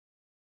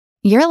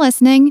You're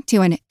listening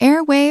to an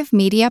Airwave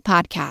Media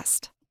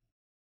Podcast.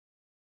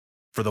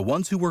 For the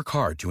ones who work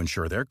hard to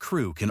ensure their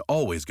crew can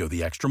always go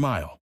the extra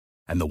mile,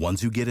 and the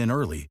ones who get in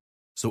early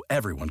so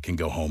everyone can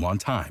go home on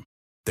time,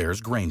 there's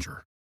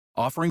Grainger,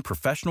 offering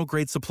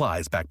professional-grade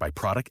supplies backed by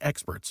product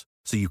experts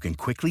so you can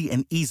quickly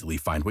and easily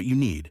find what you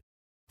need.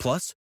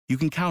 Plus, you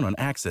can count on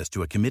access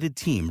to a committed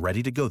team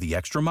ready to go the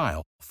extra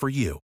mile for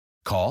you.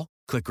 Call,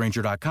 click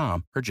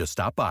Grainger.com, or just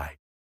stop by.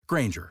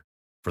 Grainger,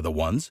 for the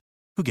ones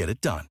who get it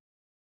done.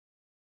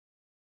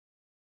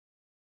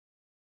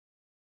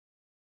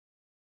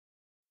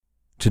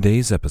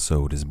 Today's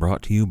episode is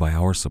brought to you by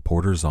our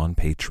supporters on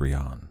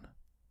Patreon,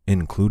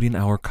 including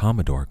our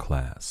Commodore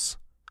class.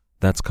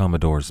 That's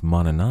Commodores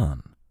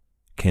Monanan,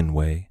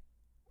 Kinway,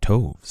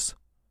 Toves,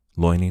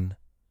 Loining,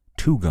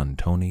 Two Gun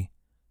Tony,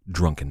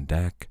 Drunken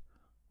Dak,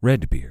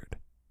 Redbeard,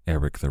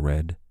 Eric the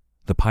Red,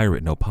 The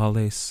Pirate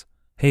Nopales,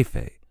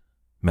 Hefe,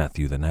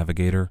 Matthew the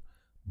Navigator,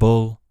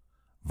 Bull,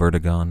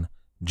 Vertigon,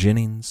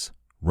 Jennings,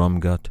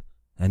 Rumgut,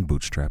 and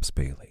Bootstraps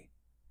Bailey.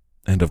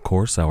 And of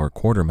course our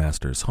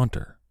Quartermasters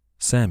Hunter,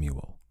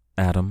 Samuel,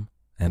 Adam,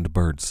 and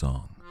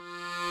Birdsong.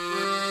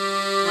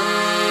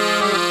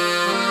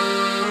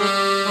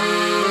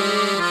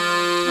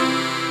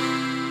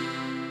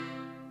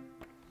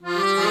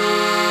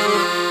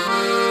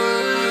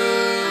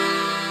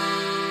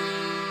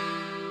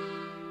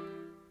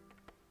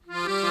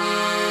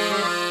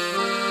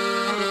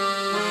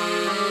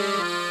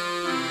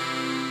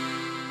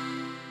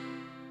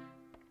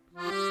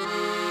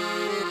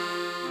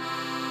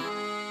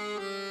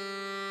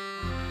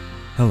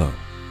 Hello.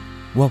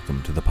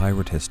 Welcome to the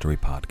Pirate History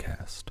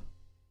Podcast.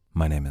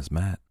 My name is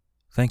Matt.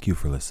 Thank you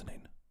for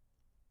listening.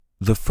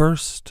 The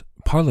first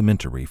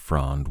parliamentary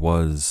fronde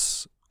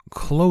was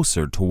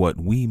closer to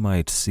what we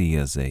might see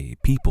as a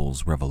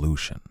people's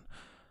revolution.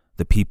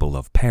 The people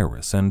of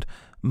Paris and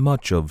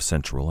much of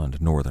central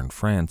and northern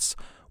France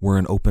were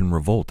in open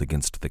revolt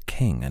against the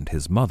king and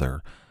his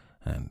mother,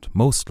 and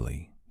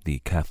mostly the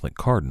Catholic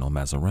Cardinal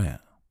Mazarin.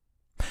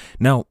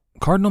 Now,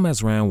 Cardinal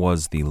Mazarin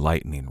was the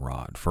lightning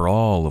rod for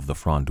all of the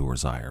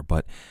Frondeurs' ire,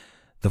 but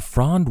the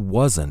Fronde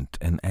wasn't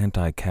an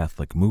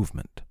anti-Catholic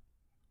movement.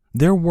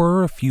 There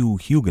were a few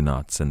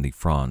Huguenots in the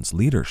Fronde's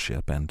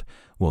leadership, and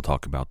we'll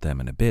talk about them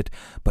in a bit,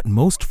 but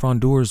most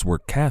Frondeurs were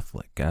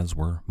Catholic, as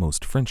were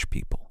most French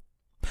people.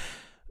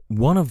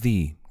 One of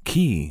the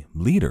key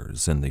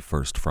leaders in the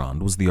First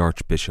Fronde was the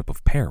Archbishop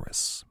of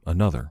Paris,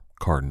 another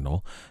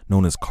cardinal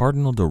known as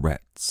Cardinal de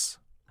Retz.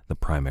 The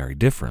primary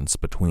difference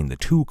between the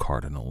two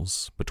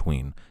cardinals,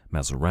 between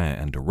Mazarin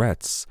and de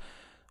Retz,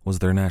 was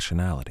their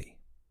nationality.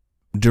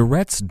 De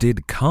Retz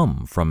did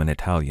come from an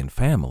Italian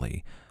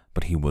family,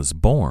 but he was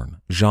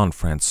born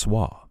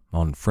Jean-Francois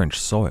on French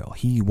soil.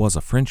 He was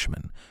a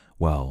Frenchman,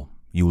 while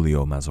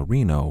Giulio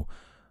Mazzarino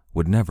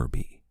would never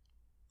be.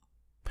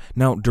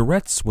 Now, de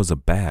Retz was a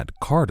bad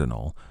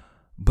cardinal,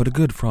 but a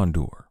good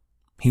frondeur.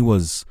 He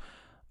was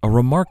a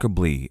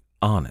remarkably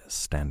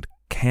honest and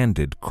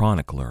candid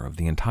chronicler of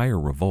the entire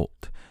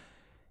revolt.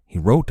 He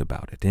wrote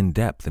about it in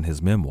depth in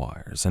his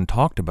memoirs and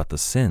talked about the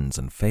sins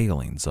and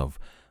failings of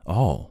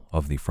all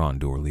of the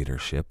Frondeur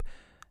leadership,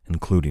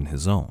 including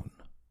his own.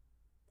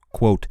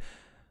 Quote,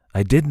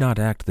 "I did not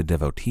act the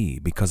devotee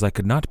because I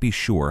could not be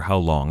sure how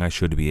long I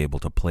should be able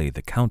to play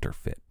the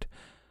counterfeit.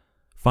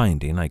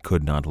 Finding I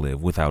could not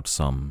live without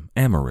some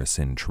amorous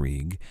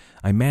intrigue,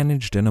 I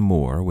managed an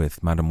amour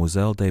with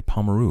Mademoiselle de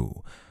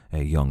Pomereux,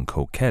 a young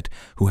coquette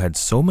who had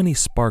so many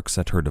sparks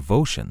at her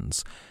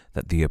devotions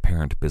that the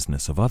apparent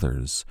business of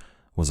others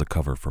was a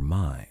cover for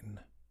mine.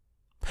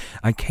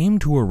 I came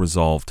to a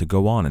resolve to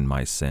go on in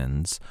my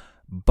sins,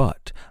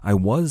 but I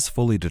was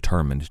fully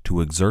determined to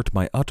exert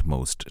my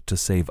utmost to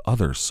save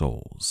other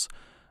souls,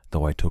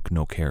 though I took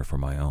no care for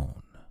my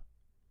own."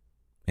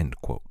 End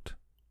quote.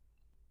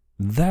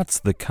 That's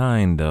the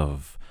kind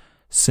of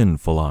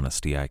sinful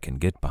honesty I can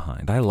get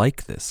behind. I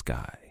like this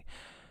guy.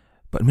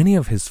 But many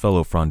of his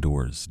fellow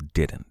Frondeurs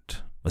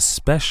didn't,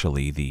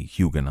 especially the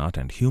Huguenot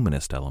and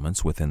humanist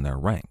elements within their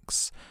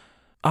ranks.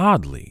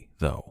 Oddly,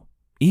 though,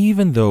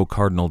 even though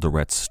Cardinal de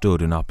Retz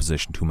stood in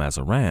opposition to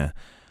Mazarin,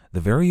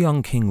 the very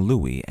young King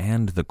Louis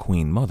and the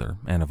Queen Mother,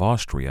 Anne of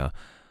Austria,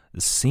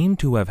 seemed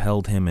to have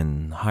held him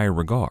in high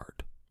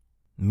regard.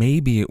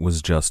 Maybe it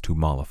was just to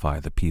mollify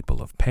the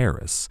people of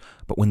Paris,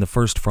 but when the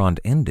First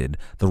Fronde ended,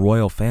 the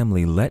royal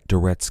family let de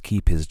Retz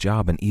keep his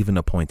job and even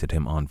appointed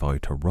him envoy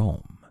to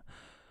Rome.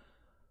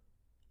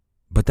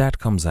 But that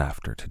comes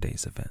after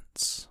today's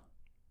events.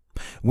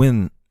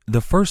 When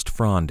the First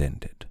Fronde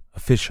ended,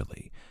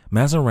 officially,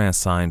 Mazarin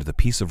signed the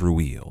Peace of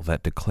Rueil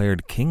that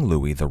declared King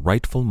Louis the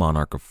rightful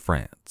monarch of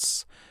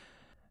France.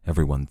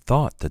 Everyone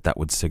thought that that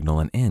would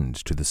signal an end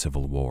to the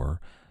Civil War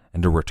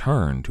and a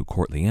return to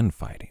courtly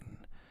infighting,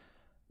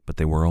 but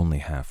they were only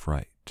half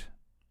right.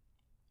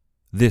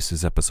 This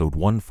is episode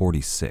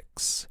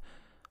 146,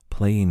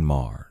 Playing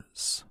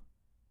Mars.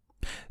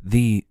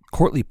 The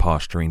courtly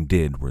posturing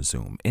did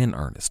resume in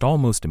earnest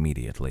almost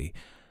immediately,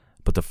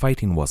 but the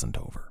fighting wasn't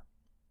over.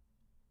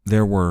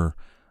 There were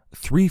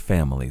three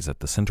families at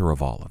the center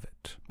of all of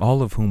it,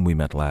 all of whom we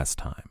met last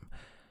time.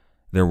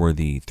 There were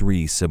the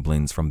three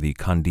siblings from the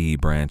Condé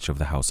branch of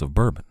the House of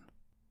Bourbon.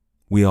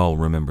 We all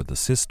remember the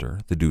sister,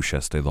 the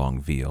Duchesse de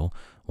Longueville,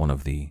 one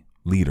of the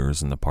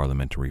leaders in the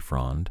Parliamentary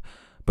Fronde,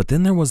 but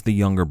then there was the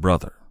younger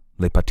brother,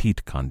 Le Petit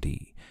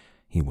Condé.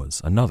 He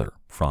was another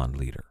Fronde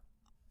leader.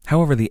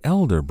 However, the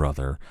elder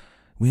brother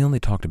we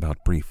only talked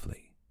about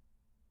briefly.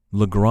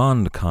 Le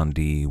Grand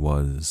Condé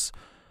was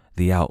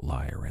the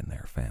outlier in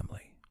their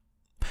family.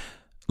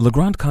 Le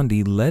Grand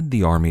Condé led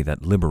the army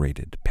that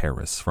liberated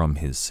Paris from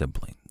his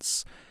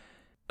siblings.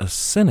 A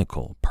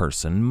cynical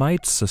person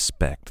might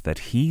suspect that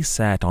he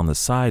sat on the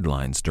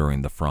sidelines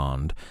during the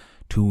Fronde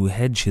to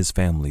hedge his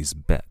family's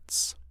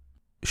bets.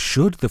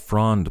 Should the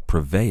Fronde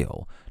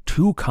prevail,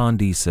 two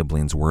Condé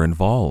siblings were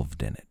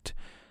involved in it.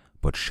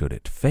 But should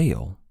it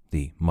fail,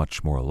 the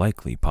much more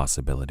likely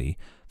possibility,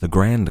 the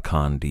Grand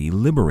Condé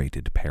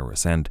liberated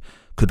Paris and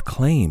could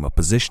claim a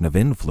position of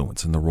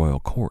influence in the royal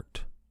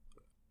court.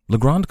 Le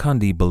Grand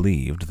Condé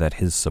believed that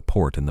his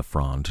support in the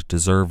Fronde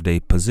deserved a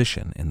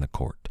position in the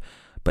court,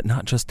 but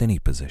not just any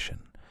position.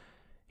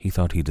 He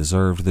thought he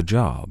deserved the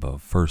job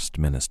of First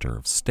Minister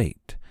of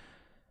State,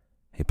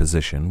 a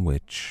position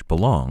which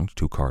belonged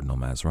to Cardinal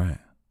Mazarin.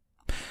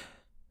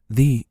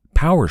 The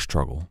power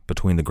struggle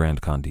between the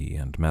Grand Condé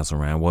and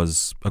Mazarin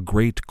was a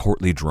great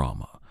courtly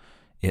drama.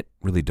 It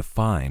really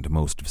defined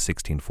most of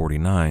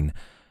 1649,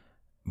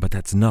 but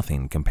that's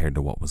nothing compared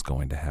to what was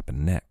going to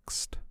happen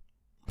next.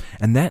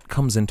 And that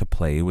comes into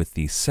play with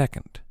the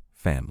second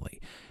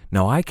family.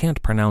 Now, I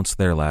can't pronounce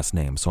their last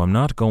name, so I'm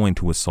not going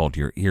to assault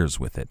your ears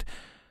with it,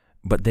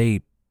 but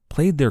they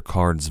played their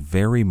cards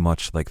very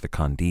much like the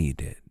Condé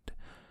did.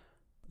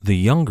 The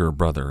younger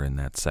brother in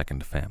that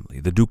second family,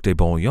 the Duc de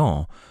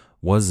Bouillon,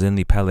 was in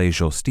the Palais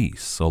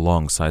Justice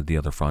alongside the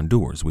other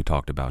Frondeurs. We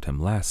talked about him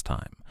last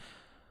time.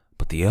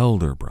 But the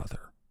elder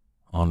brother,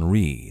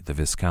 Henri, the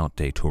Viscount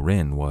de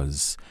Turenne,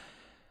 was...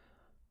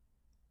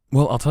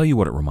 Well, I'll tell you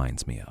what it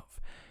reminds me of.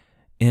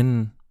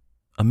 In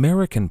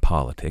American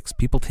politics,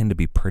 people tend to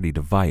be pretty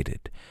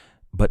divided,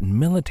 but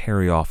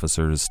military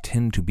officers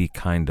tend to be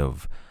kind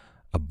of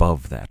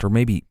above that, or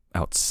maybe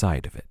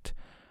outside of it.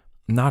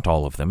 Not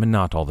all of them, and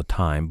not all the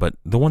time, but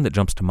the one that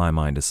jumps to my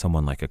mind is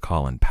someone like a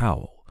Colin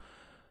Powell.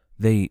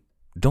 They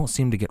don't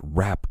seem to get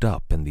wrapped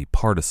up in the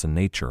partisan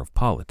nature of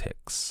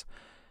politics.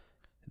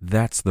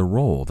 That's the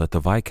role that the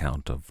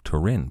Viscount of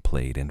Turenne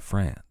played in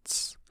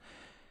France.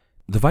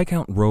 The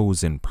Viscount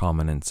rose in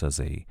prominence as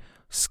a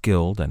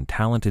skilled and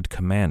talented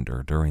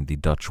commander during the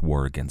Dutch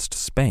War against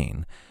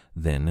Spain,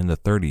 then in the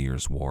 30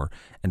 Years' War,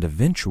 and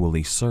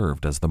eventually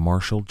served as the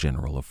Marshal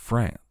General of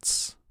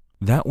France.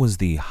 That was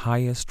the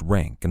highest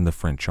rank in the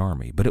French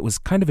army, but it was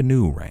kind of a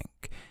new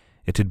rank.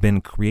 It had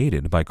been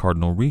created by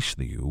Cardinal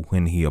Richelieu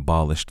when he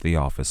abolished the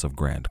office of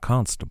Grand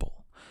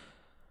Constable.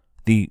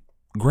 The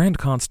Grand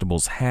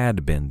Constables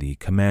had been the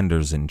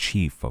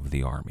commanders-in-chief of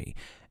the army,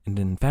 and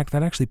in fact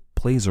that actually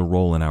plays a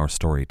role in our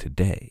story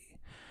today.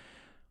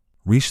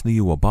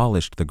 Richelieu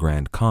abolished the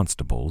Grand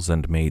Constables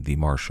and made the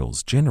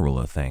Marshals General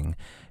a thing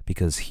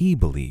because he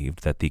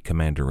believed that the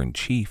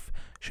commander-in-chief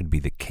should be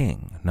the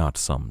king, not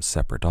some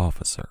separate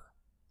officer.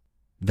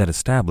 That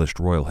established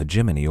royal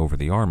hegemony over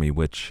the army,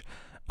 which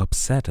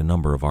upset a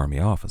number of army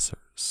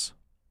officers.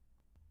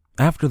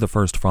 After the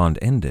First Fronde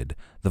ended,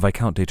 the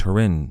Viscount de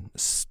Turenne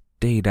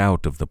stayed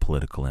out of the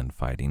political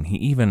infighting. He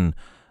even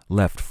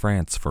left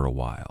France for a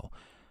while,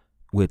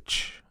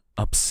 which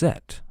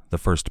upset the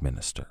First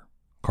Minister.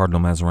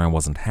 Cardinal Mazarin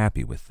wasn't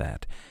happy with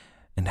that,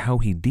 and how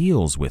he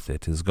deals with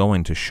it is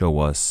going to show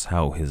us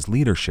how his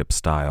leadership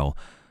style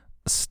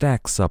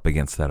stacks up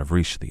against that of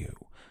Richelieu,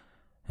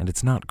 and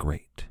it's not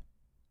great.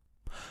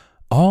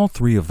 All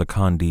three of the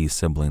Condé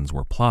siblings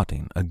were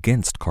plotting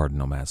against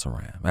Cardinal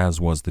Mazarin,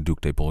 as was the Duc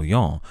de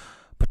Bouillon,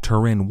 but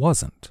Turenne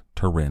wasn't.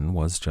 Turenne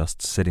was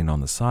just sitting on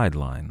the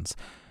sidelines,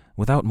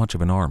 without much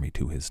of an army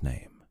to his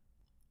name.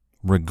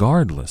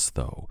 Regardless,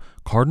 though,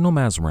 Cardinal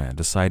Mazarin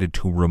decided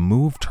to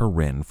remove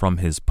Turenne from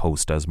his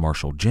post as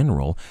Marshal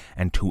General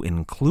and to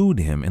include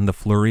him in the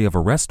flurry of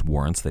arrest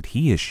warrants that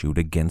he issued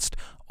against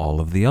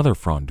all of the other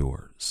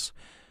Frondeurs.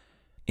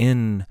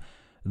 In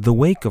the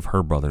wake of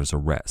her brother's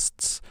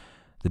arrests,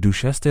 the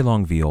Duchesse de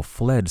Longueville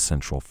fled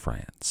central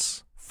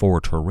France for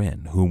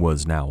Turenne, who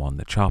was now on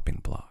the chopping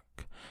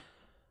block.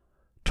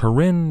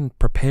 Turenne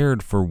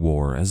prepared for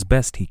war as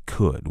best he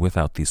could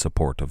without the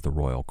support of the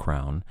royal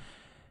crown,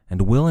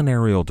 and Will and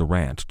Ariel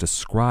Durant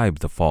describe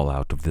the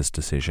fallout of this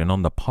decision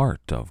on the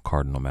part of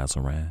Cardinal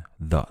Mazarin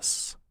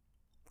thus,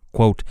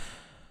 quote,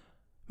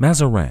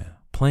 Mazarin,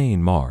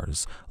 playing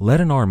Mars, led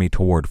an army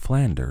toward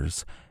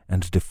Flanders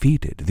and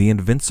defeated the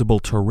invincible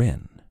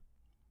Turenne.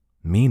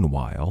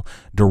 Meanwhile,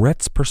 de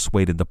Retz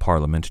persuaded the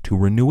Parliament to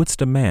renew its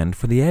demand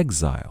for the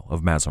exile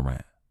of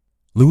Mazarin.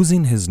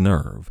 Losing his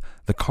nerve,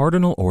 the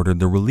cardinal ordered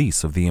the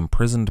release of the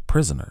imprisoned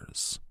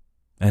prisoners,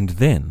 and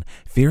then,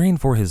 fearing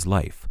for his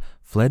life,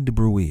 fled to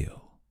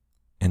Breuil.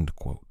 End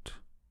quote.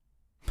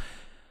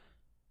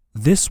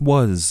 This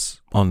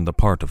was, on the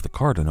part of the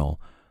cardinal,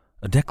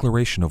 a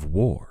declaration of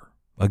war,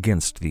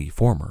 against the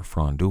former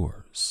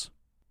Frondeurs.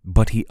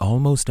 But he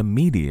almost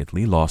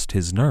immediately lost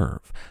his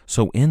nerve,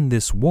 so in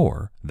this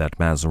war that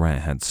Mazarin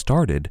had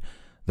started,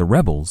 the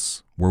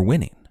rebels were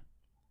winning.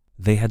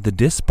 They had the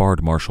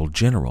disbarred Marshal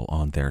General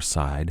on their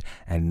side,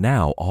 and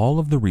now all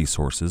of the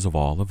resources of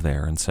all of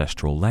their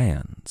ancestral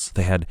lands.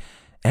 They had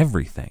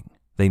everything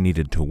they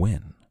needed to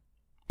win.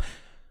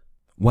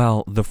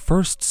 While the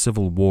First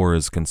Civil War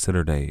is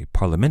considered a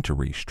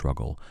parliamentary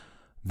struggle,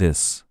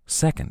 this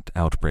second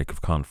outbreak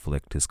of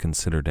conflict is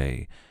considered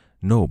a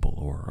noble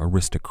or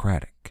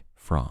aristocratic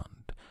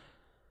Fronde.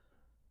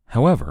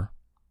 However,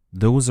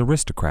 those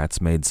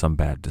aristocrats made some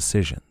bad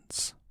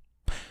decisions.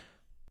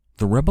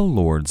 The rebel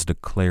lords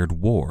declared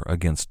war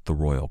against the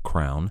royal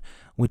crown,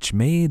 which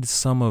made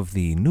some of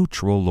the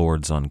neutral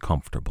lords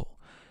uncomfortable.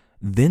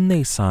 Then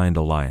they signed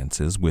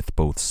alliances with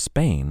both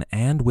Spain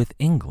and with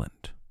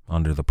England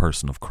under the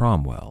person of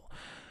Cromwell.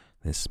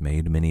 This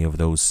made many of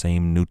those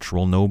same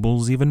neutral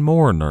nobles even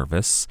more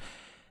nervous,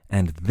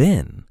 and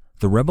then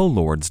the rebel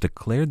lords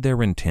declared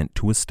their intent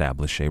to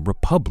establish a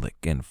republic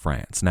in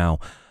France. Now,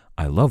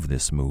 I love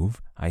this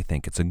move. I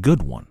think it's a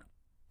good one.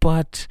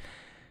 But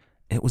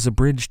it was a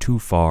bridge too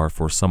far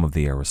for some of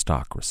the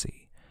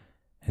aristocracy.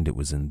 And it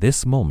was in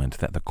this moment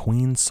that the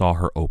Queen saw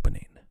her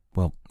opening.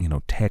 Well,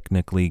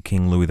 technically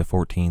King Louis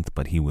XIV,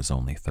 but he was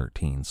only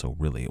 13, so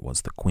really it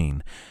was the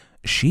Queen.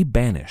 She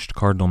banished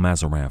Cardinal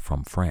Mazarin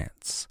from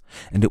France,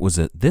 and it was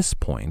at this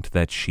point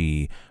that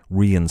she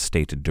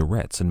reinstated de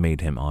Retz and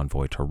made him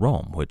envoy to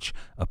Rome, which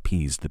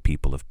appeased the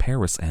people of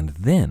Paris, and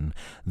then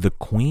the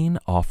Queen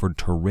offered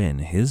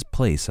Turenne his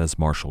place as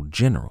Marshal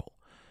General.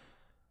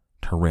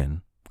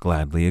 Turenne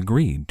gladly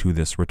agreed to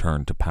this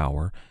return to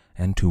power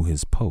and to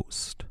his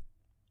post.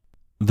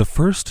 The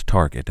first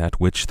target at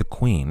which the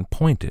Queen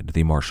pointed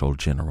the Marshal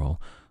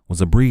General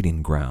was a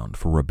breeding ground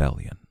for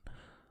rebellion,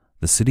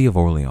 the city of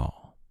Orleans.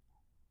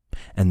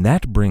 And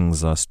that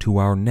brings us to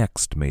our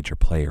next major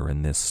player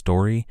in this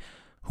story,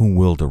 who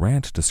Will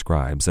Durant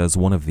describes as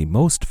one of the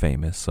most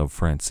famous of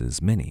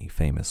France's many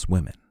famous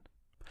women.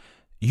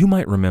 You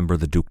might remember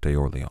the Duc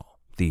d'Orléans,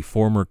 the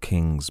former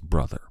king's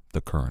brother,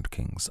 the current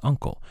king's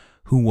uncle,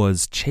 who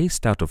was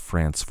chased out of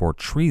France for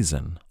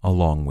treason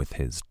along with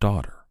his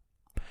daughter.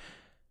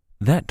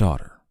 That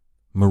daughter,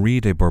 Marie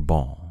de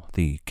Bourbon,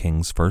 the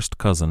king's first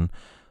cousin,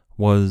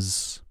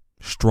 was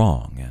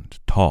strong and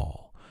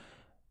tall.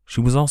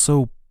 She was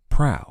also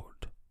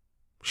proud.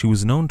 She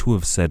was known to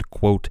have said,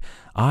 quote,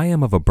 "I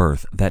am of a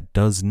birth that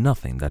does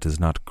nothing that is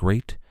not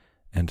great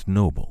and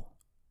noble,"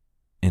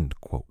 end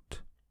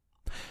quote.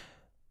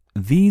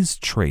 These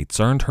traits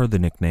earned her the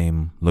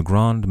nickname La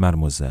Grande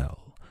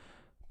Mademoiselle,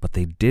 but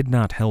they did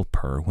not help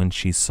her when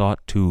she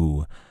sought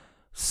to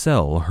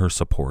sell her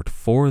support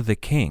for the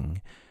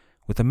king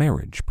with a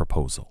marriage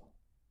proposal.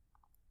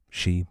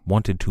 She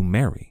wanted to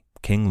marry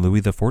King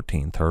Louis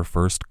XIV, her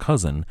first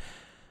cousin,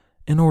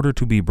 in order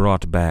to be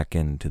brought back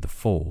into the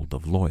fold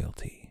of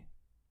loyalty.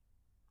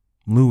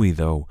 Louis,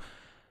 though,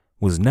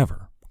 was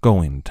never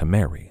going to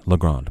marry La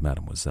Grande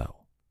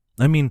Mademoiselle.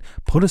 I mean,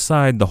 put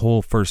aside the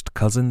whole first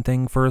cousin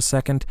thing for a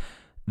second.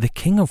 The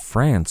King of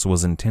France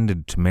was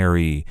intended to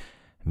marry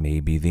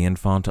maybe the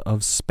Infanta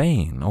of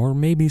Spain, or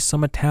maybe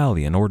some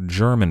Italian or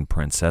German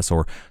princess,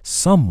 or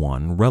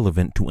someone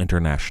relevant to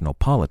international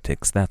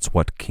politics. That's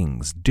what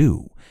kings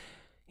do.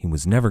 He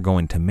was never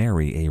going to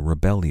marry a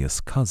rebellious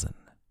cousin.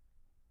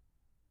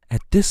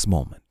 At this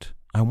moment,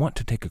 I want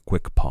to take a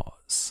quick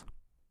pause.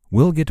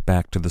 We'll get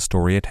back to the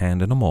story at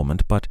hand in a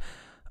moment, but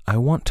I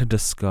want to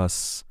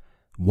discuss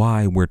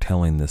why we're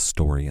telling this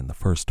story in the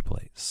first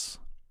place.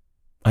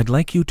 I'd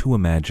like you to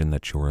imagine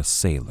that you're a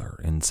sailor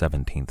in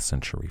 17th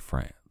century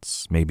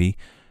France, maybe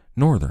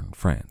northern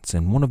France,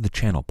 in one of the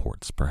Channel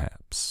ports,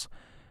 perhaps.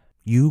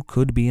 You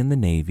could be in the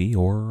Navy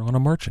or on a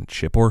merchant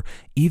ship, or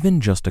even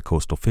just a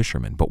coastal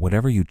fisherman, but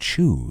whatever you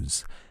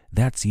choose,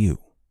 that's you,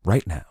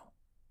 right now.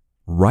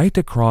 Right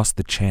across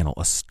the channel,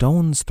 a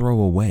stone's throw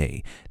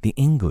away, the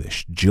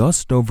English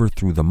just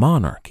overthrew the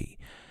monarchy.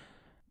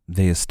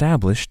 They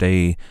established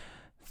a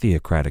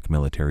theocratic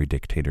military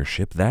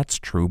dictatorship, that's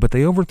true, but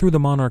they overthrew the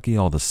monarchy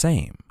all the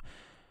same.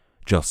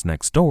 Just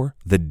next door,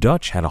 the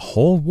Dutch had a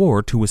whole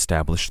war to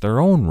establish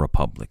their own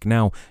republic.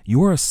 Now,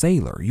 you're a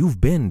sailor.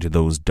 You've been to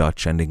those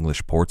Dutch and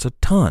English ports a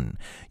ton.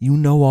 You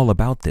know all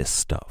about this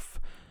stuff.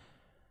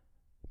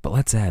 But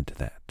let's add to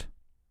that.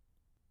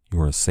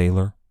 You're a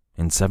sailor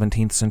in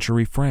 17th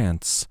century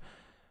France,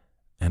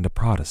 and a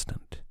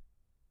Protestant,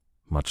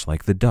 much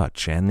like the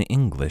Dutch and the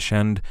English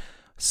and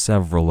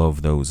several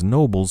of those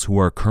nobles who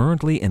are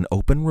currently in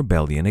open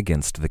rebellion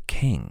against the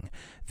king,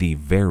 the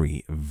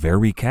very,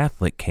 very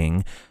Catholic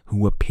king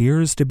who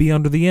appears to be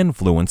under the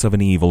influence of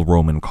an evil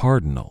Roman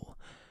cardinal.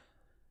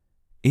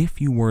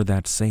 If you were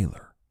that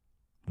sailor,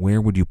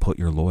 where would you put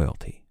your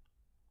loyalty?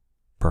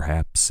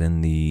 Perhaps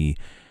in the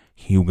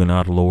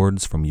Huguenot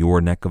lords from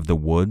your neck of the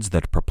woods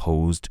that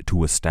proposed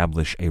to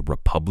establish a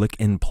republic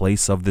in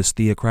place of this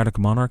theocratic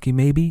monarchy,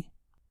 maybe?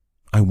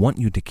 I want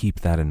you to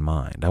keep that in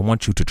mind. I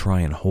want you to try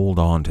and hold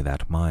on to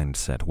that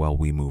mindset while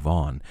we move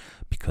on,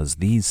 because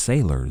these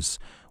sailors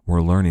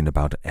we're learning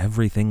about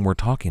everything we're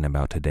talking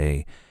about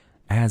today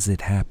as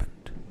it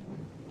happened.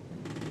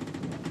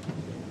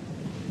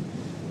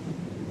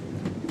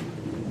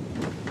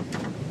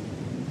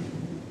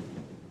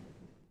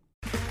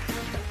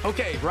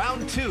 Okay,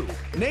 round 2.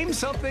 Name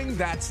something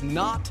that's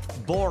not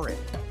boring.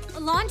 A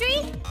laundry?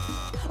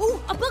 Ooh,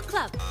 a book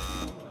club.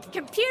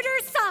 Computer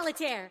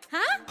solitaire,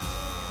 huh?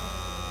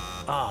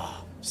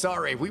 Ah,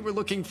 sorry, we were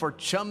looking for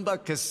Chumba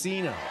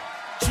Casino.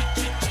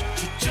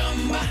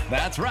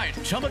 That's right,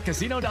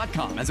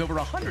 ChumbaCasino.com has over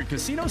 100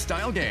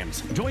 casino-style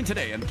games. Join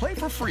today and play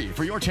for free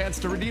for your chance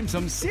to redeem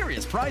some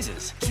serious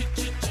prizes.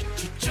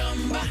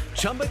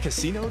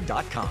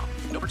 ChumbaCasino.com.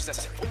 No purchase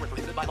necessary. Void where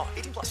prohibited by law.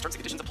 18+. Terms and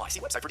conditions apply.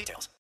 See website for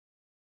details.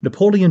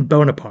 Napoleon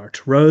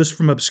Bonaparte rose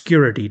from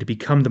obscurity to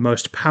become the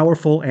most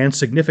powerful and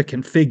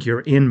significant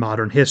figure in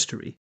modern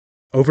history.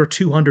 Over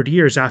 200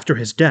 years after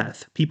his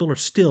death, people are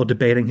still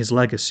debating his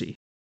legacy.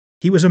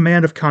 He was a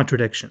man of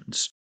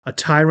contradictions, a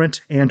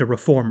tyrant and a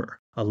reformer,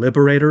 a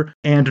liberator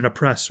and an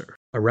oppressor,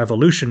 a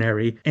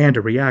revolutionary and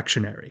a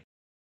reactionary.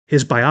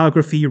 His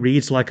biography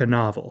reads like a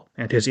novel,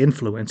 and his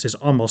influence is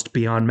almost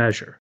beyond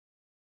measure.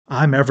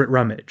 I'm Everett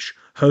Rummage,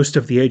 host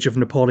of the Age of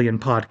Napoleon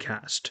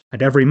podcast,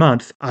 and every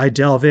month I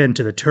delve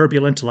into the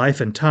turbulent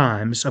life and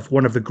times of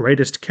one of the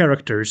greatest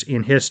characters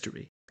in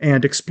history,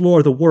 and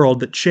explore the world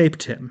that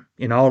shaped him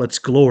in all its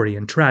glory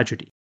and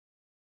tragedy.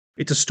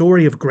 It's a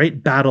story of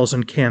great battles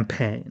and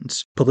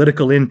campaigns,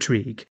 political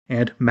intrigue,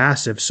 and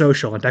massive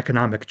social and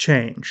economic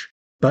change,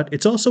 but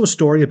it's also a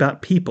story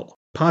about people,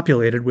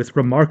 populated with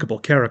remarkable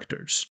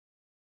characters.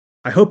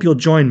 I hope you'll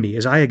join me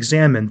as I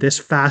examine this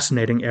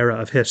fascinating era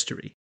of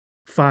history.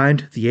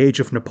 Find The Age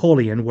of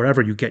Napoleon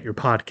wherever you get your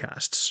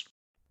podcasts.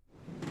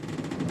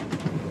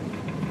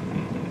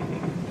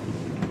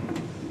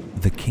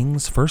 The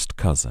king's first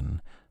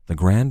cousin, the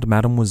Grand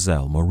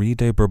Mademoiselle Marie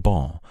de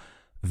Bourbon,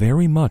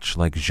 very much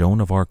like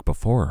Joan of Arc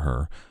before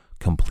her,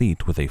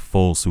 complete with a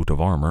full suit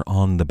of armor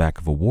on the back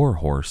of a war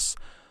horse,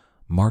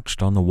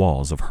 marched on the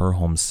walls of her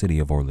home city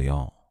of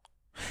Orléans.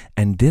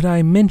 And did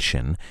I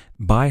mention,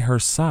 by her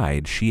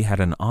side she had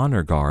an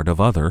honor guard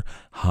of other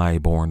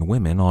high-born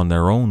women on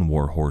their own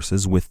war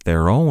horses with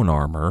their own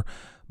armor,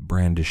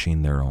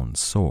 brandishing their own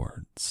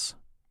swords.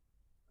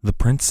 The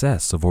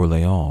Princess of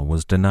Orléans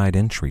was denied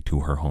entry to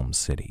her home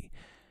city,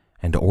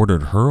 and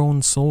ordered her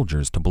own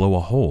soldiers to blow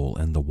a hole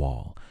in the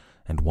wall,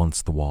 and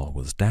once the wall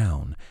was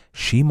down,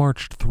 she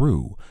marched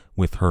through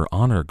with her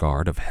honor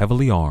guard of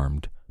heavily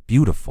armed,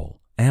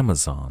 beautiful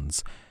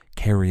Amazons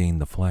carrying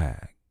the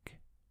flag.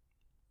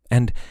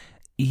 And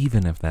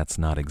even if that's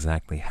not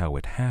exactly how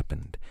it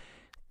happened,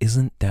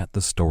 isn't that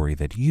the story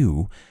that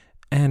you,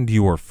 and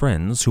your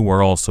friends who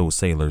are also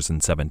sailors in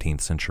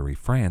 17th century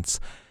France,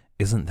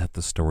 isn't that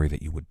the story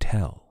that you would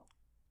tell?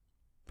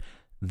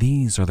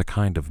 These are the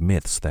kind of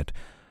myths that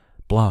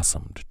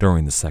blossomed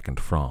during the Second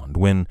Fronde,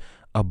 when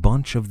a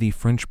bunch of the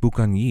French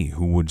buccaneers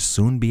who would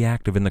soon be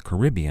active in the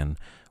Caribbean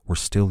were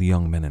still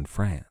young men in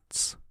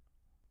France.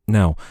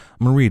 Now,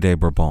 Marie de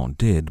Bourbon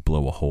did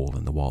blow a hole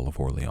in the wall of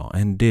Orléans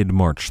and did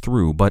march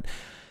through, but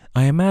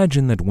I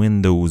imagine that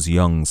when those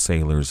young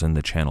sailors in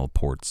the Channel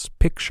ports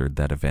pictured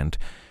that event,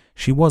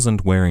 she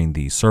wasn't wearing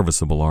the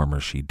serviceable armor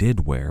she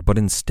did wear, but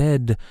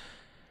instead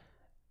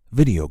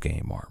video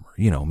game armor,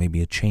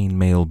 maybe a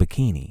chainmail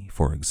bikini,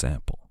 for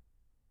example.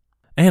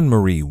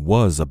 Anne-Marie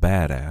was a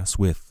badass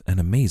with an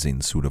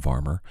amazing suit of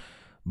armor,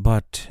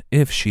 but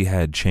if she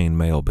had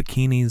chainmail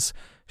bikinis,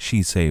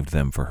 she saved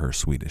them for her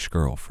Swedish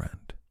girlfriend.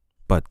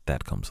 But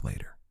that comes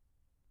later.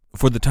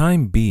 For the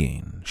time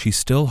being, she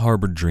still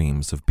harbored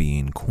dreams of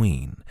being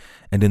queen,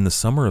 and in the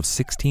summer of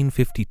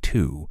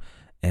 1652,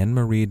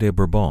 Anne-Marie de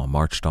Bourbon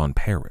marched on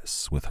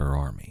Paris with her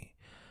army.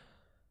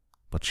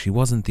 But she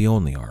wasn't the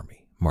only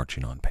army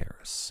marching on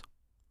Paris.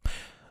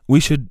 We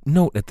should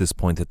note at this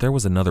point that there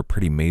was another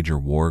pretty major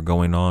war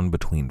going on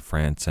between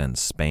France and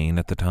Spain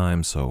at the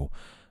time, so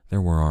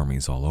there were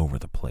armies all over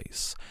the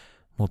place.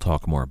 We'll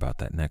talk more about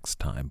that next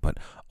time, but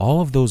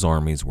all of those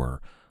armies were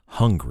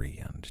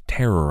hungry and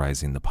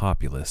terrorizing the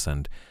populace,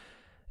 and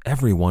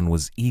everyone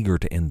was eager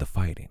to end the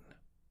fighting.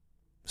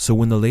 So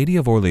when the Lady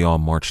of Orléans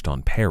marched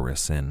on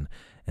Paris in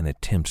an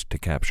attempt to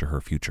capture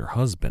her future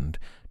husband,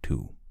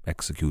 to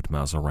execute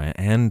Mazarin,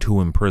 and to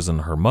imprison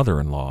her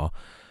mother-in-law,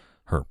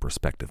 her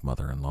prospective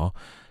mother-in-law,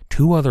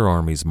 2 other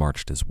armies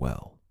marched as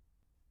well.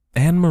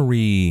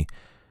 Anne-Marie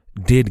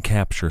did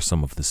capture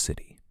some of the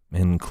city,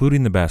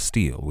 including the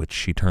Bastille, which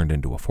she turned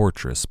into a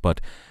fortress, but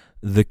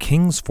the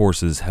king's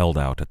forces held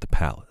out at the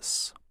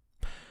palace.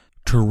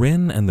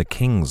 Turenne and the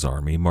king's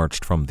army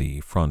marched from the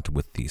front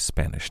with the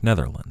Spanish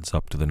Netherlands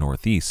up to the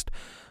northeast,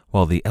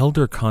 while the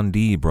elder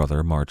Condé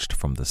brother marched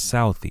from the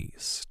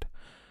southeast.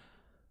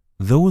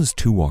 Those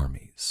 2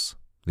 armies,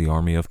 the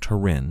army of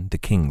Turenne, the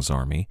king's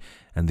army,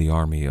 and the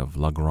army of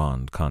La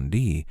Grande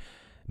Condé,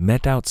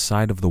 met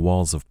outside of the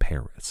walls of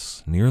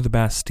Paris, near the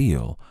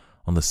Bastille,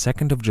 on the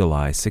 2nd of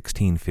July,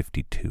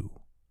 1652.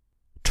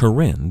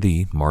 Turenne,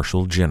 the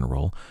Marshal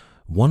General,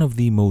 one of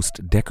the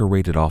most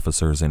decorated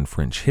officers in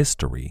French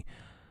history,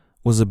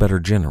 was a better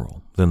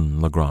general than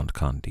La Grande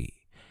Condé.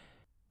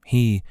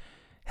 He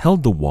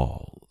held the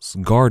walls,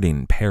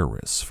 guarding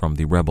Paris from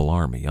the rebel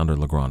army under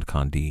Le Grand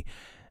Condé,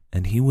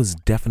 and he was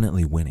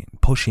definitely winning,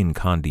 pushing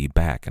Condé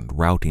back and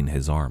routing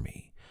his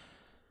army.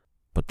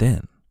 But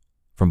then,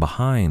 from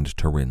behind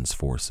Turenne's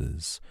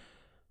forces,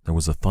 there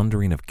was a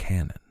thundering of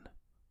cannon.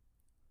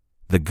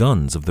 The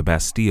guns of the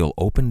Bastille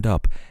opened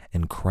up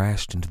and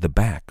crashed into the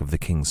back of the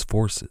king's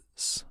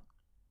forces.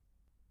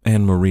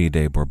 Anne-Marie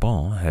de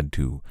Bourbon had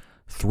to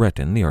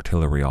threaten the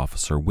artillery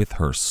officer with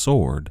her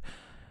sword,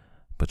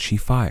 but she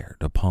fired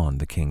upon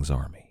the king's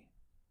army.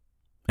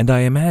 And I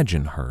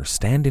imagine her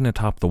standing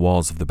atop the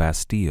walls of the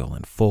Bastille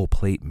in full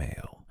plate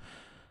mail.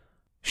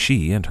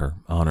 She and her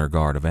honor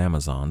guard of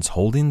Amazons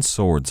holding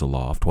swords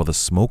aloft while the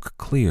smoke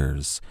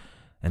clears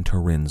and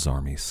Turenne's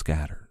army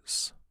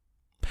scatters.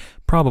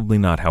 Probably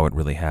not how it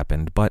really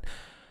happened, but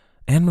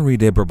Anne-Marie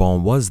de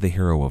Bourbon was the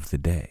hero of the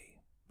day.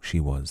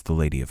 She was the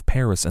Lady of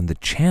Paris and the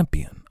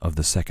champion of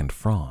the Second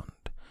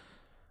Fronde.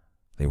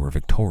 They were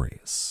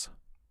victorious.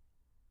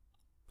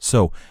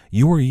 So,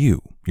 you're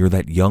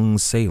that young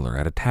sailor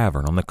at a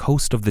tavern on the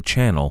coast of the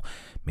Channel,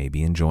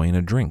 maybe enjoying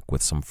a drink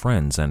with some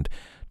friends and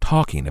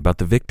talking about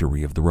the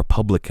victory of the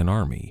Republican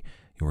army.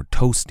 You're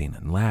toasting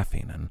and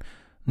laughing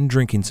and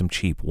drinking some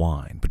cheap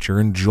wine, but you're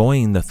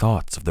enjoying the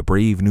thoughts of the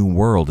brave new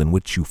world in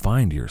which you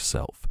find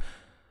yourself.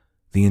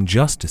 The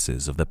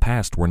injustices of the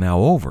past were now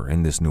over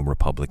in this new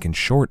republic. In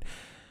short,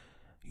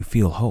 you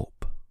feel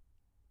hope.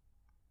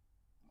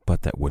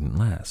 But that wouldn't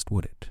last,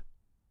 would it?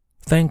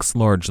 Thanks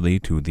largely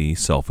to the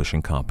selfish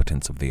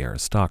incompetence of the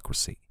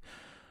aristocracy.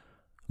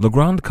 Le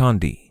Grand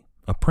Condé,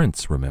 a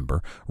prince,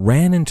 remember,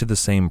 ran into the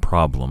same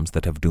problems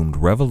that have doomed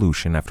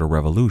revolution after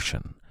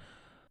revolution.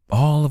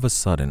 All of a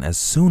sudden, as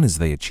soon as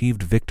they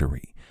achieved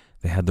victory,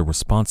 they had the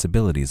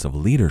responsibilities of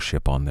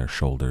leadership on their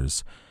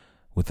shoulders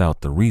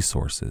without the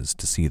resources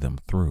to see them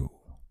through.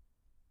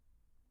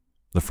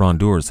 The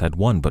Frondeurs had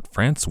won, but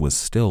France was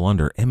still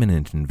under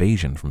imminent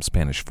invasion from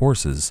Spanish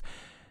forces,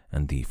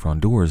 and the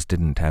Frondeurs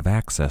didn't have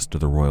access to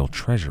the royal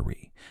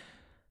treasury.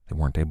 They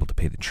weren't able to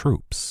pay the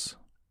troops.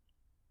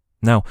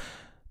 Now,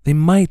 they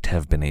might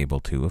have been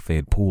able to if they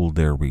had pooled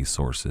their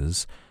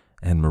resources.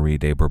 Anne-Marie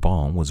de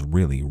Bourbon was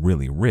really,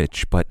 really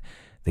rich, but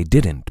they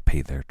didn't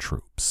pay their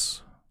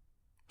troops.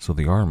 So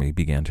the army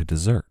began to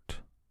desert.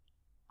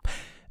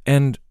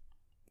 And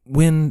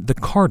when the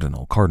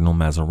Cardinal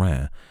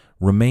Mazarin,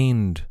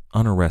 remained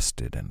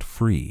unarrested and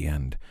free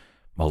and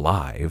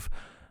alive,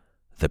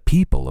 the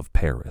people of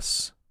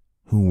Paris,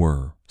 who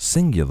were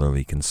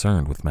singularly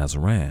concerned with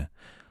Mazarin,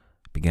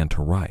 began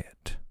to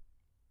riot.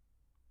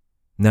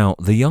 Now,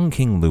 the young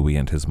King Louis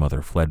and his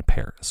mother fled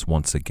Paris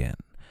once again.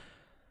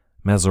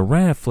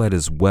 Mazarin fled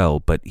as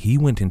well, but he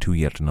went into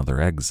yet another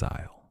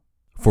exile.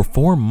 For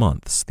 4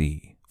 months,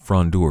 the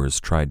Frondeurs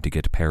tried to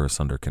get Paris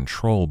under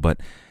control, but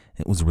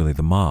it was really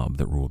the mob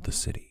that ruled the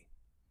city.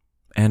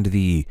 And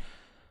the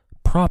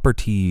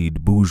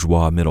propertied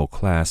bourgeois middle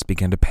class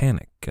began to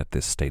panic at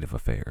this state of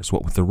affairs,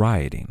 what with the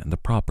rioting and the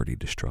property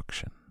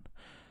destruction.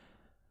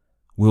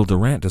 Will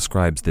Durant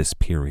describes this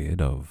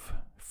period of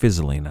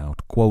fizzling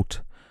out,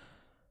 quote,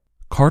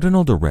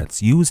 Cardinal de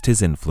Retz used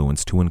his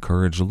influence to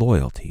encourage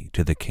loyalty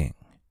to the king.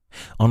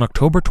 On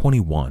October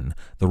 21,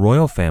 the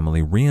royal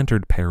family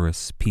re-entered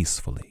Paris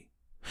peacefully.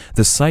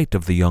 The sight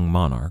of the young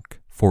monarch,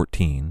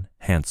 14,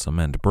 handsome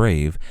and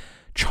brave,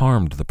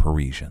 charmed the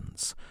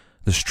Parisians.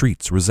 The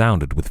streets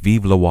resounded with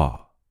Vive le Roi.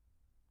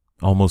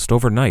 Almost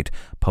overnight,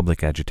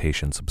 public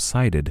agitation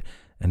subsided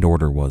and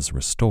order was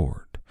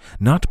restored,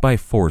 not by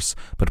force,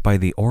 but by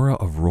the aura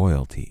of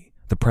royalty,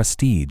 the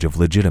prestige of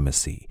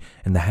legitimacy,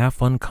 and the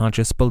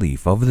half-unconscious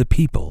belief of the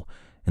people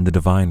in the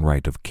divine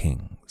right of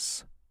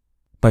kings.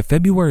 By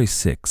February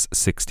 6,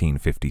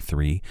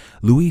 1653,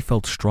 Louis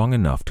felt strong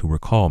enough to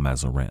recall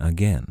Mazarin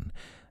again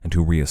and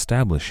to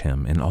re-establish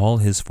him in all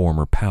his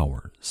former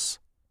powers.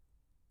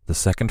 The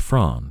Second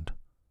Fronde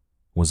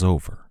was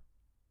over.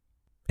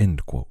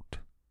 End quote.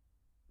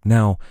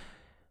 Now,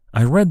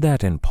 I read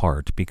that in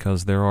part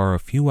because there are a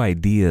few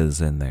ideas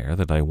in there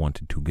that I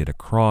wanted to get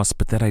across,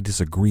 but that I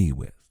disagree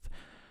with.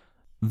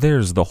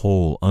 There's the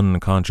whole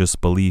unconscious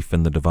belief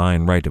in the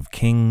divine right of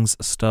kings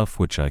stuff,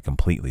 which I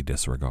completely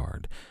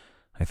disregard.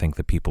 I think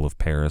the people of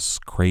Paris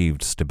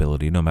craved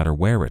stability no matter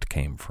where it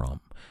came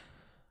from.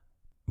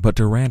 But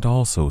Durant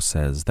also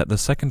says that the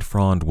Second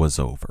Fronde was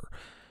over.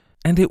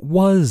 And it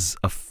was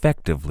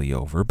effectively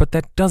over, but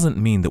that doesn't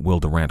mean that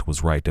Will Durant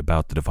was right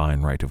about the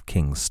divine right of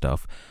kings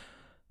stuff.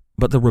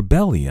 But the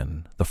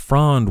rebellion, the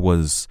Fronde,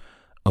 was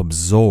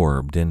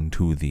absorbed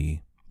into the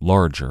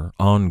larger,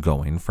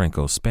 ongoing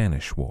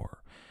Franco-Spanish War.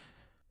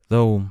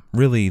 Though,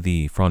 really,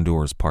 the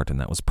Frondeurs' part in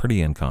that was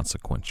pretty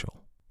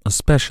inconsequential,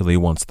 especially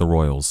once the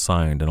royals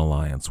signed an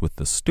alliance with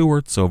the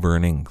Stuarts over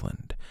in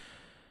England.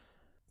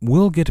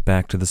 We'll get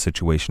back to the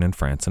situation in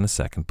France in a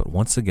second, but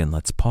once again,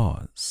 let's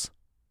pause.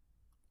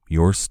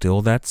 You're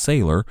still that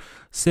sailor,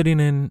 sitting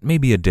in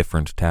maybe a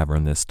different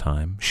tavern this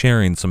time,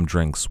 sharing some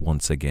drinks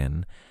once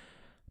again,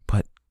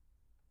 but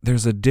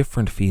there's a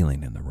different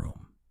feeling in the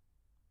room.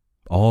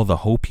 All the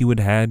hope you had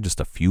had just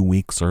a few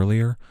weeks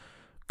earlier,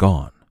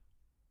 gone.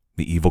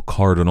 The evil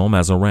Cardinal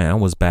Mazarin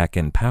was back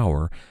in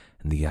power,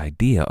 and the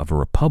idea of a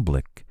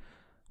republic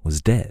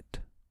was dead.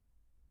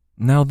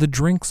 Now, the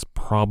drinks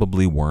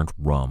probably weren't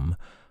rum.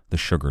 The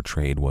sugar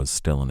trade was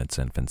still in its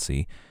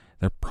infancy.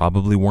 There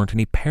probably weren't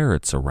any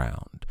parrots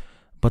around.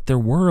 But there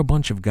were a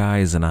bunch of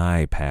guys in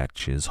eye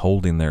patches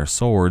holding their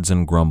swords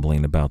and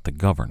grumbling about the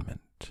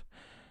government.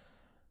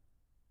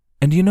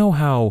 And you know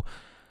how,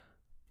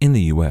 in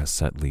the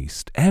U.S. at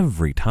least,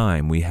 every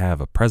time we have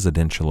a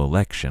presidential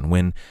election,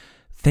 when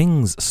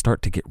things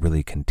start to get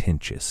really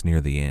contentious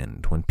near the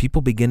end, when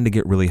people begin to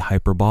get really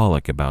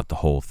hyperbolic about the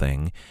whole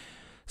thing,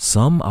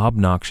 some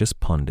obnoxious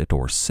pundit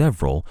or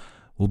several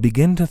will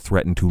begin to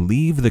threaten to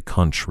leave the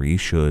country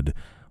should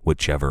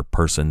whichever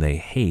person they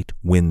hate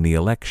win the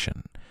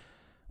election.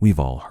 We've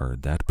all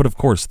heard that, but of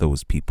course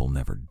those people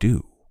never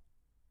do.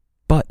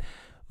 But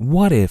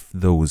what if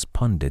those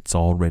pundits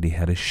already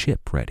had a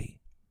ship ready,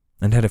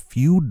 and had a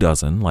few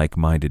dozen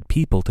like-minded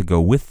people to go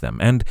with them,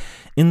 and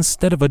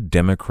instead of a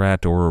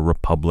Democrat or a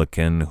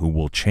Republican who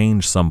will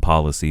change some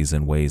policies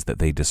in ways that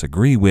they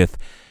disagree with,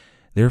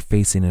 they're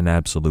facing an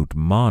absolute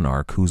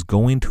monarch who's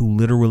going to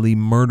literally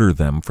murder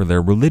them for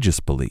their religious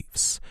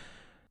beliefs?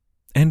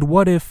 And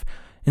what if,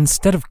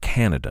 instead of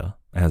Canada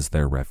as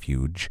their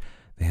refuge,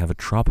 they have a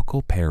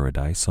tropical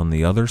paradise on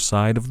the other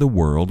side of the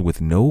world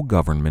with no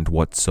government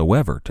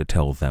whatsoever to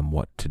tell them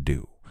what to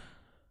do?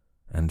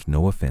 And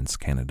no offense,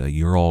 Canada,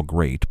 you're all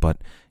great, but,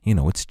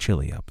 it's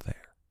chilly up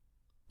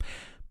there.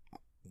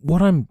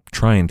 What I'm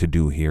trying to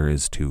do here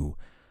is to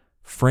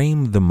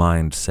frame the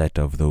mindset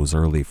of those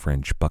early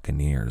French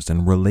buccaneers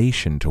in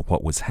relation to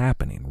what was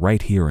happening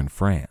right here in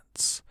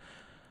France.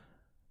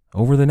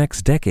 Over the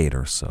next decade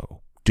or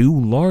so, due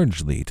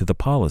largely to the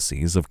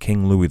policies of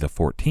King Louis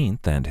XIV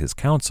and his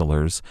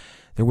counselors,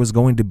 there was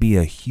going to be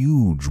a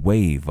huge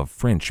wave of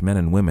French men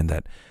and women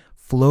that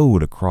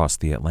flowed across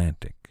the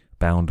Atlantic,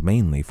 bound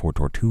mainly for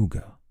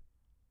Tortuga.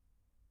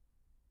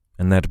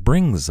 And that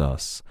brings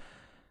us,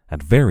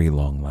 at very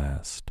long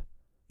last,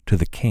 to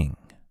the king.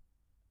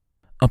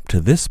 Up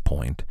to this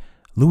point,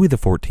 Louis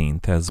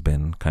XIV has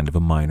been kind of a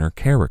minor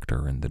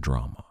character in the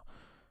drama.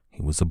 He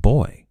was a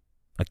boy,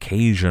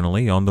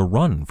 occasionally on the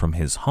run from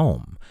his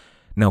home.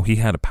 Now, he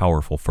had a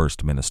powerful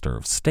First Minister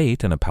of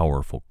State and a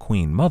powerful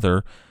Queen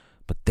Mother,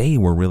 but they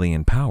were really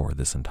in power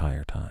this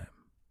entire time.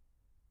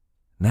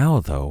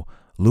 Now, though,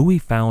 Louis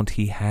found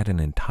he had an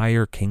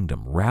entire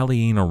kingdom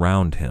rallying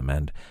around him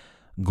and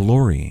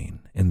glorying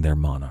in their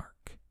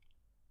monarch.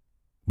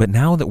 But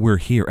now that we're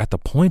here at the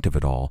point of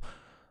it all,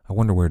 I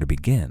wonder where to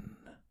begin.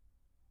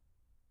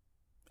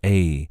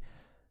 A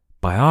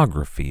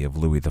biography of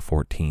Louis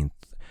XIV,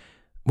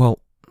 well,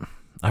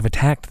 I've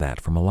attacked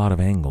that from a lot of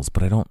angles,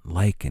 but I don't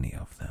like any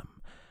of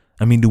them.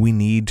 I mean, do we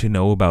need to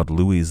know about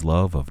Louis's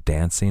love of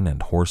dancing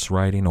and horse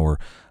riding, or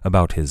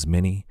about his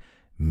many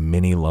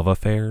love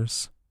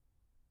affairs?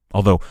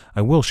 Although,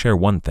 I will share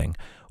one thing.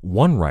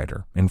 One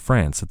writer in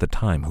France at the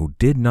time who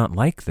did not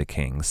like the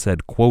king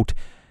said, quote,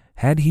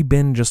 "Had he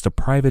been just a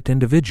private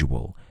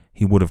individual,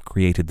 he would have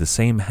created the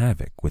same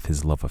havoc with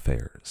his love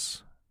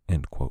affairs."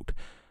 End quote.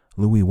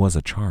 Louis was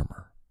a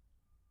charmer.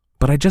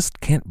 But I just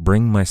can't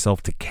bring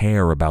myself to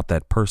care about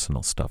that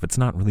personal stuff. It's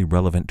not really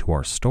relevant to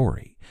our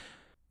story.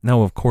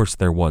 Now, of course,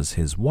 there was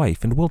his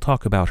wife, and we'll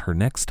talk about her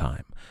next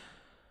time.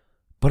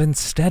 But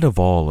instead of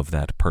all of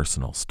that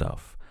personal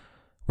stuff,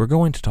 we're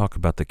going to talk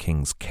about the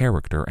king's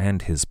character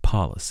and his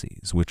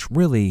policies, which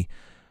really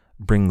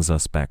brings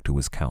us back to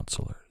his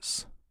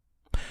counselors.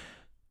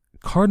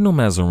 Cardinal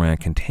Mazarin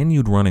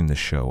continued running the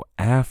show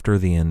after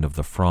the end of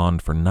the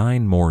Fronde for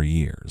 9 more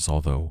years,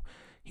 although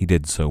he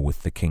did so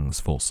with the king's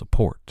full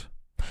support.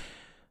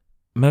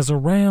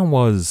 Mazarin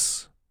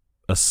was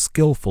a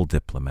skillful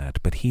diplomat,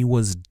 but he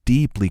was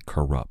deeply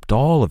corrupt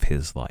all of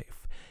his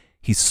life.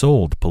 He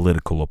sold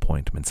political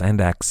appointments and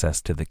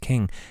access to the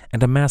king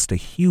and amassed a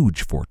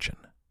huge fortune.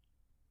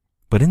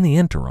 But in the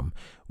interim,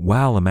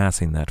 while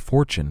amassing that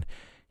fortune,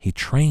 he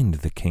trained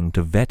the king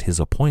to vet his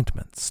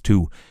appointments,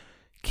 to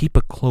keep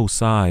a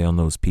close eye on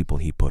those people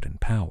he put in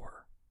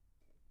power.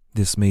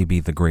 This may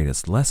be the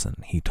greatest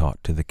lesson he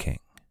taught to the king.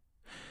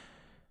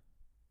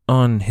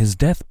 On his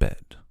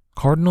deathbed,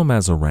 Cardinal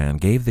Mazarin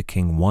gave the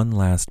king one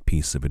last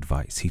piece of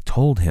advice. He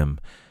told him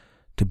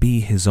to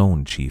be his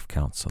own chief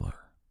counselor.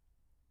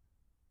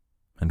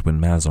 And when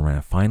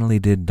Mazarin finally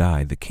did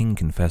die, the king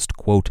confessed,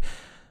 quote,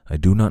 "I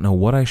do not know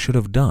what I should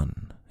have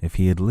done if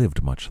he had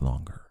lived much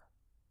longer."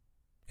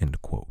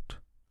 End quote.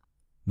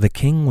 The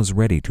king was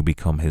ready to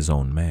become his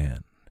own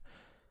man.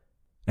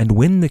 And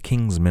when the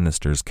king's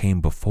ministers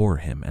came before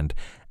him and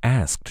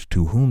asked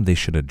to whom they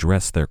should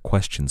address their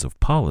questions of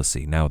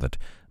policy now that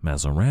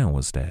Mazarin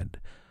was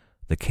dead,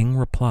 the king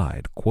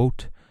replied,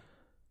 quote,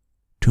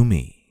 "To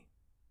me."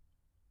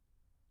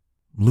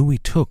 Louis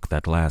took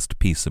that last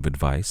piece of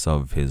advice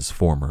of his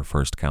former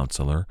first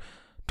counselor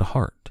to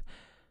heart,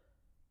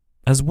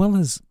 as well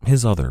as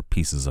his other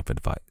pieces of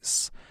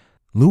advice.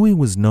 Louis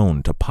was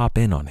known to pop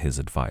in on his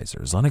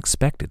advisors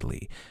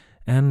unexpectedly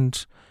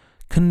and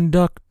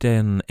conduct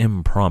an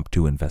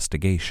impromptu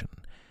investigation.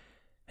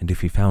 and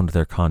if he found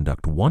their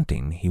conduct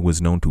wanting, he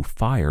was known to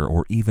fire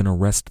or even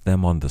arrest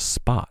them on the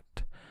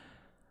spot.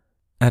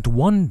 At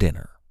one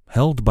dinner,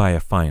 held by a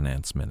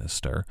finance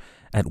minister,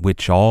 at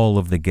which all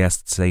of the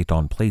guests ate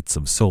on plates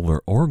of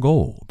silver or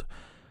gold,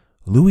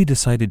 Louis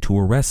decided to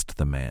arrest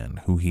the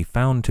man who he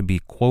found to be,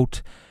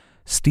 quote,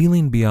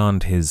 stealing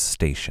beyond his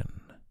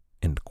station,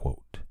 end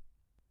quote.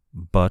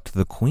 But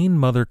the Queen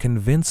Mother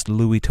convinced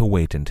Louis to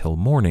wait until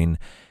morning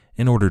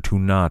in order to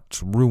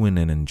not ruin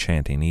an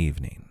enchanting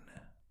evening.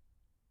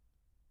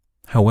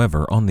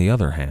 However, on the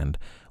other hand,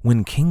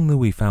 when King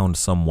Louis found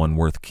someone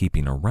worth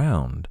keeping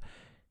around,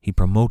 he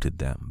promoted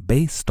them,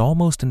 based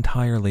almost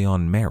entirely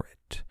on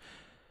merit.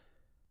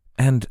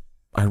 And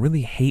I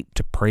really hate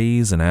to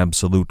praise an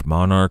absolute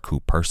monarch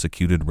who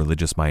persecuted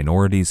religious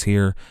minorities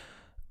here,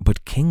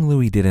 but King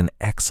Louis did an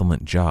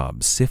excellent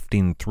job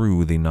sifting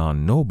through the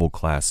non-noble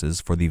classes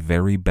for the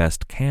very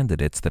best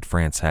candidates that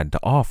France had to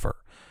offer.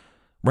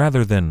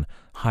 Rather than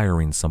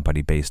hiring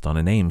somebody based on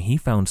a name, he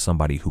found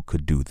somebody who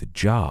could do the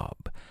job.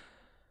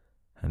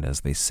 And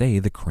as they say,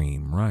 the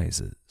cream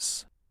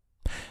rises.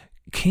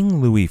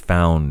 King Louis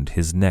found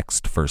his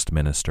next First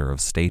Minister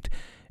of State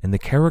in the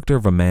character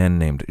of a man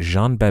named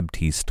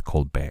Jean-Baptiste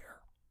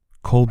Colbert.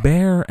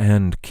 Colbert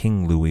and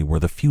King Louis were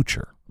the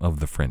future of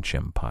the French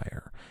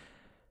Empire.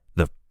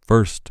 The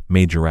first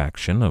major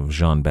action of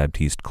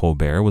Jean-Baptiste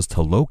Colbert was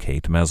to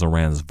locate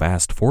Mazarin's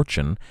vast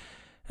fortune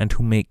and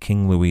to make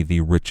King Louis the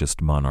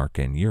richest monarch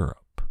in Europe.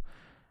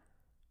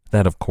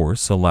 That, of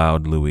course,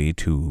 allowed Louis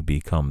to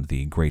become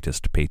the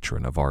greatest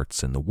patron of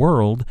arts in the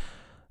world,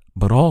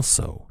 but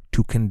also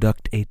to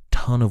conduct a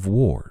ton of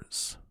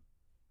wars.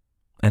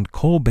 And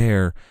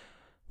Colbert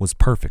was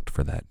perfect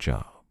for that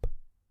job.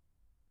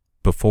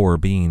 Before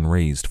being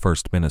raised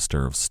First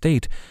Minister of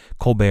State,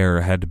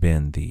 Colbert had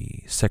been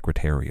the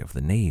Secretary of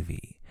the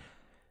Navy,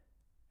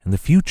 and the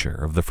future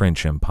of the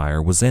French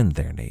Empire was in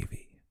their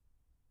navy.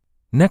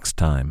 Next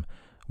time,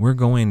 we're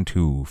going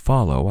to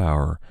follow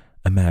our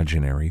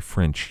imaginary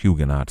French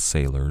Huguenot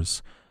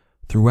sailors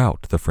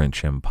throughout the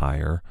French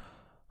Empire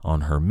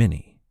on her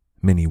many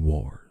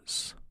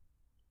wars.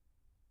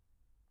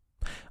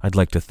 I'd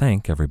like to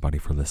thank everybody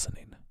for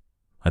listening.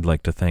 I'd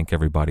like to thank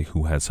everybody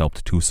who has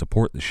helped to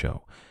support the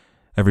show,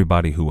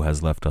 everybody who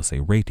has left us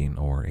a rating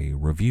or a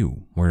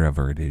review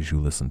wherever it is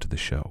you listen to the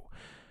show,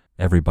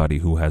 everybody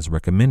who has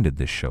recommended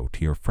this show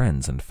to your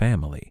friends and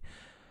family.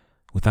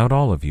 Without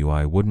all of you,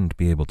 I wouldn't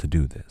be able to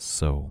do this,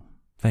 so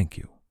thank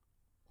you.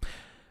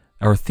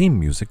 Our theme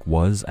music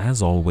was,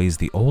 as always,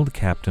 The Old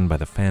Captain by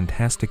the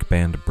fantastic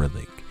band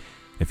Brillig.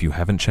 If you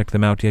haven't checked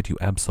them out yet, you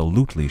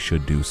absolutely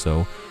should do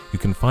so. You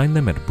can find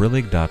them at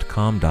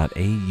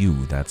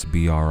brillig.com.au. That's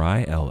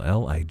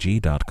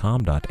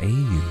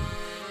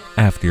brillig.com.au.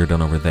 After you're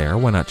done over there,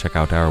 why not check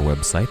out our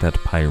website at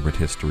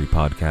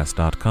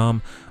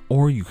piratehistorypodcast.com,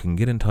 or you can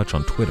get in touch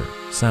on Twitter,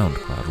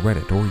 SoundCloud,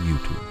 Reddit, or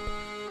YouTube.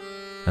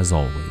 As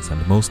always,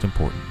 and most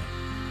importantly,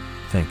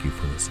 thank you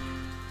for listening.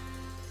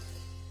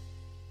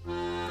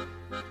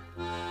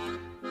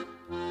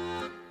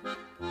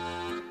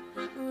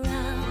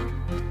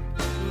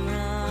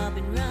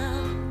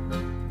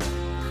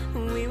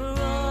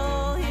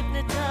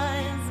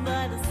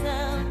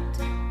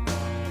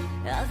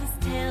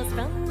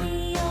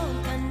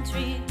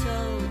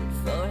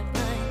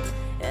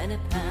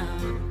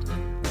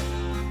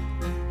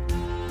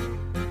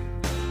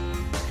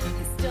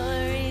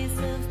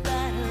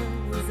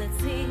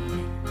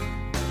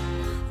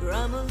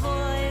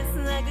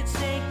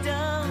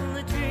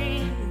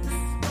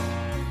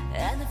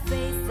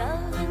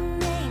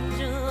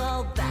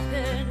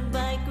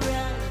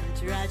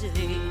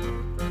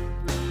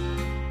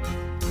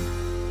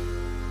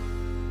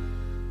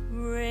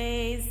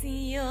 Raise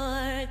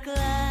your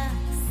glass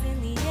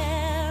in the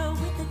air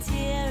with a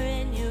tear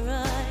in your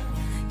eye.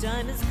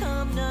 Time has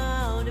come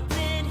now to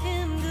bid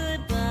him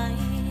goodbye.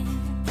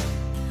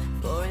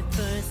 For at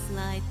first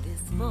light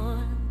this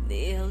morn,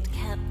 the old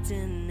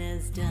captain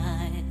has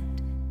died.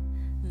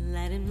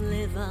 Let him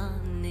live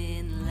on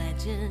in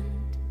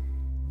legend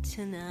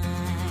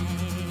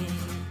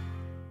tonight.